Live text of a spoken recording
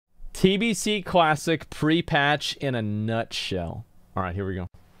TBC Classic pre-patch in a nutshell. All right, here we go.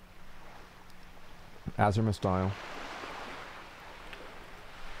 Azurma style.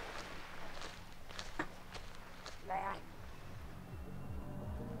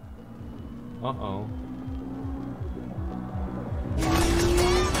 Uh-oh.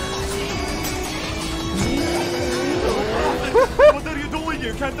 What are you doing?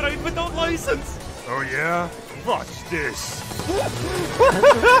 You can't drive without license. Oh yeah? Watch this.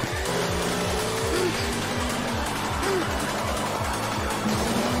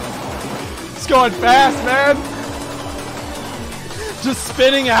 It's going fast, man. Just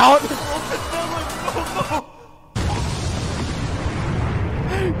spinning out.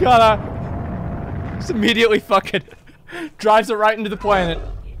 Gotta just immediately fucking drives it right into the planet.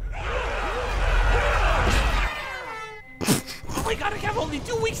 Oh my god, I have only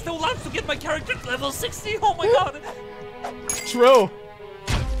 2 weeks to launch to get my character to level 60. Oh my god. True.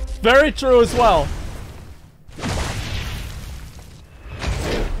 Very true as well.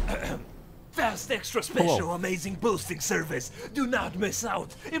 Fast, extra special, amazing boosting service. Do not miss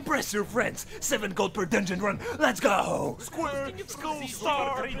out. Impress your friends. 7 gold per dungeon run. Let's go. Square, skull,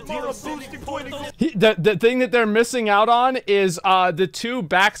 star, boosting 20. The thing that they're missing out on is the 2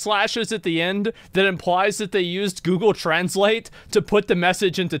 backslashes at the end that implies that they used Google Translate to put the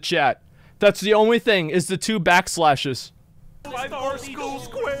message into chat. That's the only thing, is the 2 backslashes. 5 more school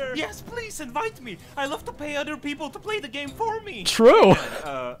square. Yes, please invite me. I love to pay other people to play the game for me. True.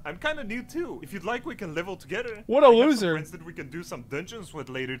 I'm kind of new too. If you'd like, we can level together. What a I have some loser. friends that we can do some dungeons with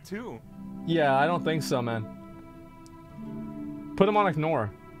later too. Yeah, I don't think so, man. Put him on ignore.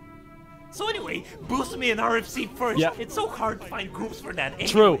 So anyway, boost me in RFC first. Yeah. It's so hard to find groups for that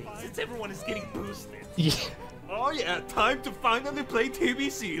anyway, True. since everyone is getting boosted. Yeah. Oh yeah, time to finally play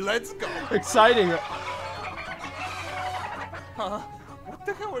TBC. Let's go. Exciting. What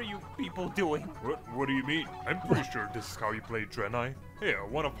the hell are you people doing? What do you mean? I'm pretty sure this is how you play Draenei. Hey,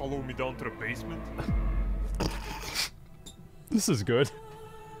 wanna follow me down to the basement? This is good.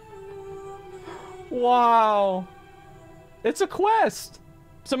 Wow. It's a quest.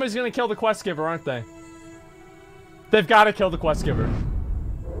 Somebody's gonna kill the quest giver, aren't they? They've gotta kill the quest giver.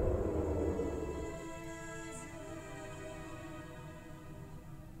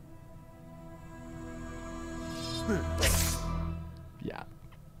 Yeah.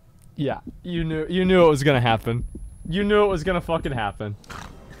 Yeah. You knew it was gonna happen. You knew it was gonna fucking happen.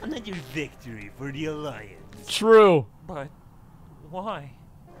 Another victory for the Alliance. True. But why?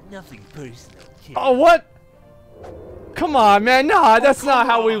 Nothing personal. Kid. Oh, what? Come on, man. Nah, that's not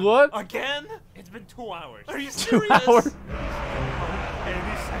how we look. Again? It's been 2 hours. Are you 2 serious? hours.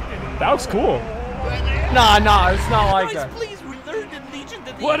 That was cool. Nah, it's not like Guys, that. please, we learned in Legion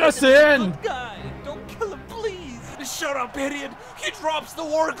that the Let us Agent is a in. good guy. Don't kill him, please. Shut up, idiot. He drops the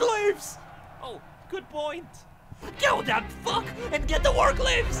Warglaives. Oh, good point. Kill that fuck and get the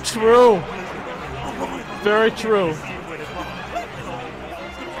Warglaives. True. Very true.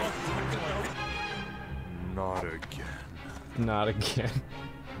 Not again. Not again.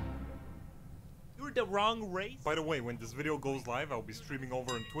 You're the wrong race. By the way, when this video goes live, I'll be streaming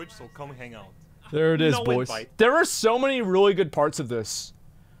over on Twitch, so come hang out. There it is, No boys. invite. There are so many really good parts of this.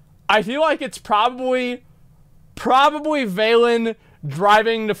 I feel like it's probably Valen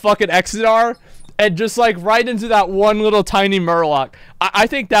driving the fucking Exodar and just like right into that one little tiny Murloc. I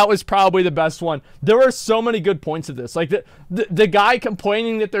think that was probably the best one. There were so many good points of this. Like the guy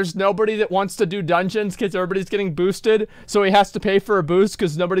complaining that there's nobody that wants to do dungeons because everybody's getting boosted, so he has to pay for a boost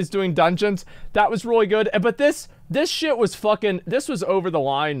because nobody's doing dungeons. That was really good. But this shit was fucking, this was over the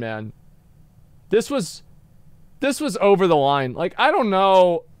line, man. This was over the line. Like, I don't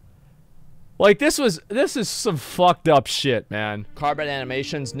know. Like, this is some fucked up shit, man. Carbot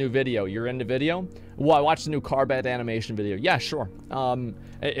Animations new video. You're into video? Well, I watched the new Carbot Animation video. Yeah, sure.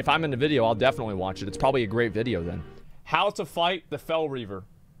 If I'm into video, I'll definitely watch it. It's probably a great video then. How to fight the Fell Reaver.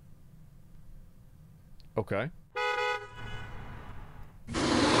 Okay.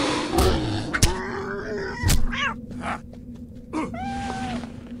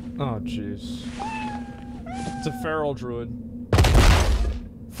 Oh, jeez. It's a feral druid.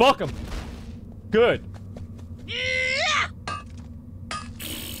 Fuck him. Good.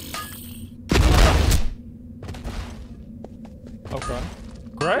 Okay.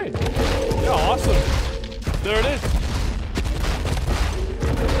 Great. Yeah, awesome. There it is.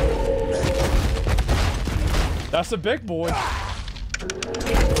 That's a big boy. Are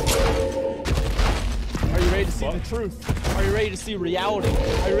you ready to see the truth? Are you ready to see reality?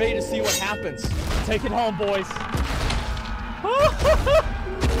 Are you ready to see what happens? Take it home, boys.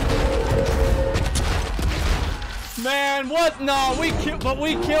 Man, what? No, we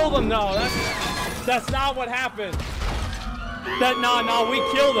killed him. No, that's not what happened. No, we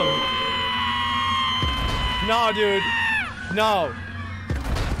killed him. No, dude. No.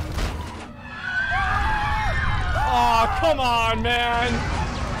 Oh, come on, man.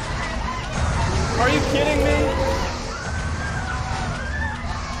 Are you kidding me?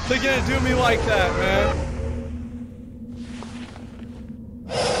 They're gonna do me like that, man.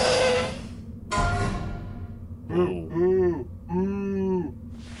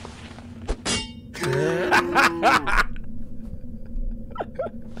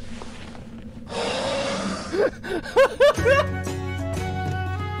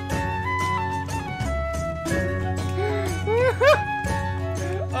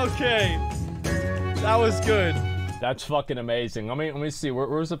 Okay, that was good. That's fucking amazing. Let me see.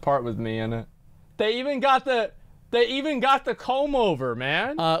 Where's the part with me in it? They even got the comb over,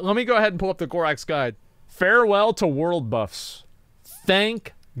 man. Let me go ahead and pull up the Gorak's guide. Farewell to world buffs.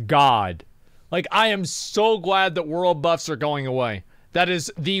 Thank God. Like, I am so glad that world buffs are going away. That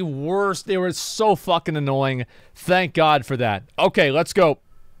is the worst. They were so fucking annoying. Thank God for that. Okay, let's go.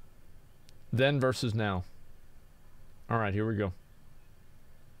 Then versus now. All right, here we go.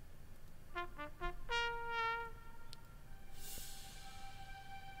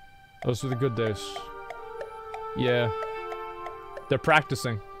 Those were the good days. Yeah. They're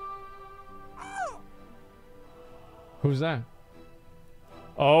practicing. Who's that?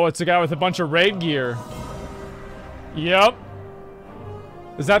 Oh, it's a guy with a bunch of raid gear. Yep.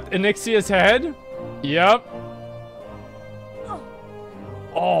 Is that Anixia's head? Yep.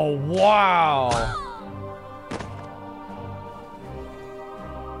 Oh, wow.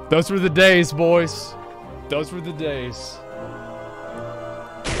 Those were the days, boys. Those were the days.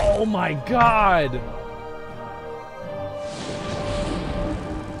 Oh my God.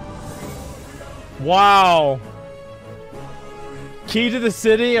 Wow. Key to the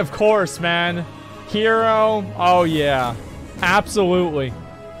city? Of course, man. Hero? Oh yeah. Absolutely.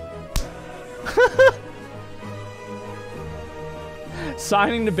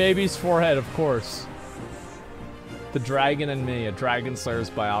 Signing the baby's forehead, of course. The Dragon and Me, a Dragon Slayer's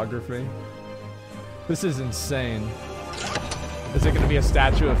biography. This is insane. Is it gonna be a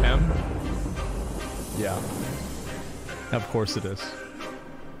statue of him? Yeah. Of course it is.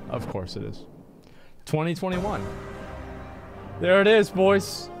 Of course it is. 2021. There it is,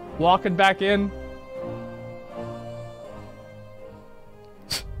 boys. Walking back in.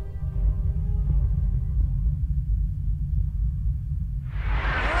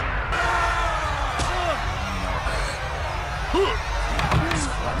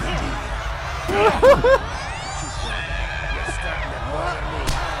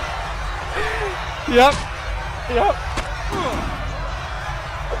 Yep. Yep.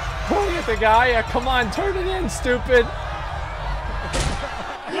 Pointing at the guy. Yeah, come on, turn it in, stupid.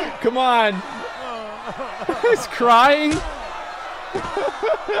 Come on. He's crying.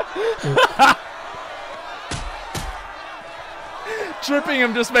 Tripping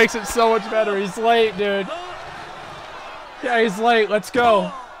him just makes it so much better. He's late, dude. Yeah, he's late. Let's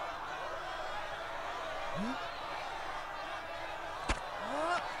go.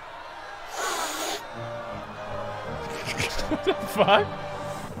 What the fuck?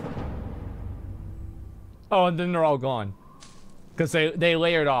 Oh, and then they're all gone. Because they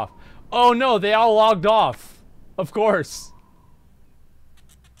layered off. Oh no, they all logged off. Of course.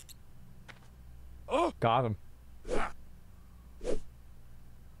 Oh, got him.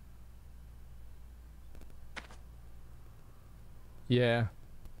 Yeah.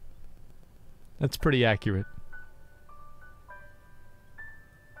 That's pretty accurate.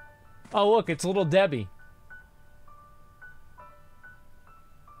 Oh look, it's little Debbie.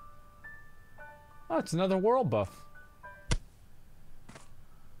 Oh, it's another world buff.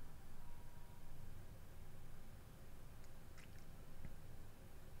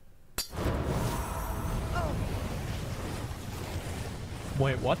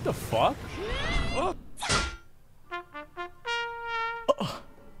 Wait, what the fuck? Oh.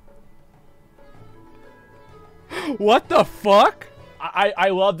 What the fuck? I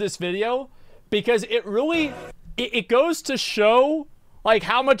love this video because it really it goes to show like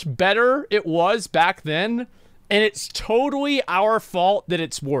how much better it was back then, and it's totally our fault that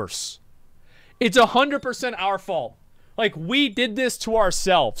it's worse. It's 100% our fault. Like, we did this to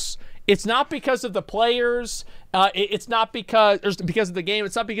ourselves. It's not because of the players. It's not because of the game.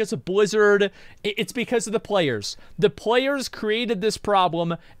 It's not because of Blizzard. It's because of the players. The players created this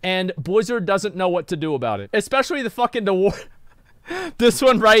problem, and Blizzard doesn't know what to do about it. Especially the fucking this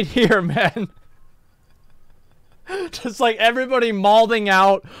one right here, man. Just like everybody mauling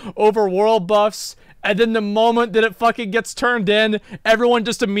out over world buffs And then the moment that it fucking gets turned in, everyone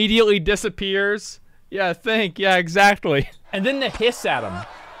just immediately disappears. Yeah, yeah, exactly. And then the hiss at him.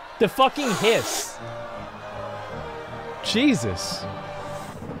 The fucking hiss. Jesus.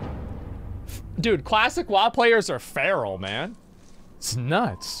 Dude, classic WoW players are feral, man. It's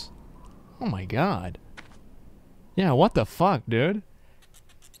nuts. Oh my god. Yeah, what the fuck, dude?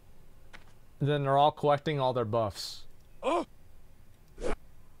 Then they're all collecting all their buffs. Oh.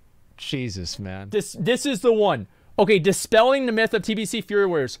 Jesus, man. This is the one. Okay, dispelling the myth of TBC Fury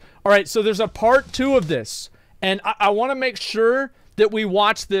Warriors. All right, so there's a part 2 of this, and I want to make sure that we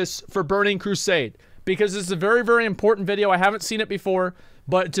watch this for Burning Crusade, because it's a very, very important video. I haven't seen it before,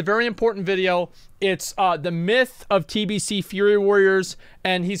 but it's a very important video. It's the myth of TBC Fury Warriors,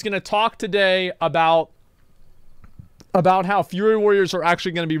 and he's going to talk today about how Fury Warriors are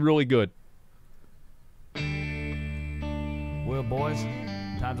actually going to be really good. Well, boys,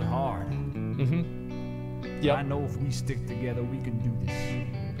 times are hard. Yeah. I know if we stick together, we can do this.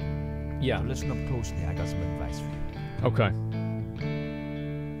 Yeah. So listen up closely. I got some advice for you. Okay.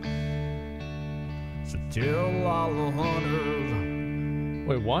 So tell all the hunters.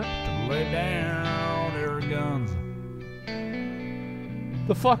 Wait, what? To lay down their guns.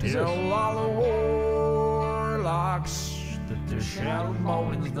 The fuck is this? Tell all the warlocks that their shadow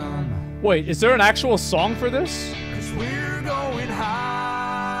mowing's done. Wait, is there an actual song for this? 'Cause we're going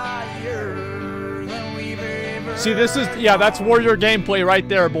higher than we've ever. See, this is, yeah, that's warrior gameplay right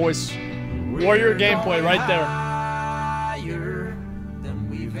there, boys. Warrior gameplay right there. Higher than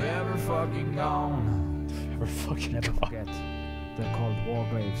we've ever fucking gone. Never fucking Never gone. forget, they're called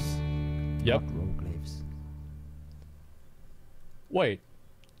warglaves. Yep. Not rogueglaves. Wait,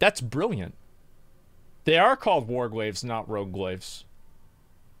 that's brilliant. They are called warglaves, not rogueglaves.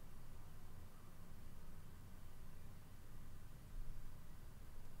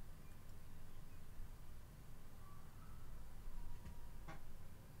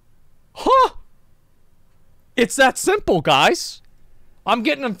 Huh! It's that simple, guys. I'm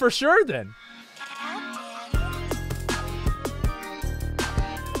getting them for sure then.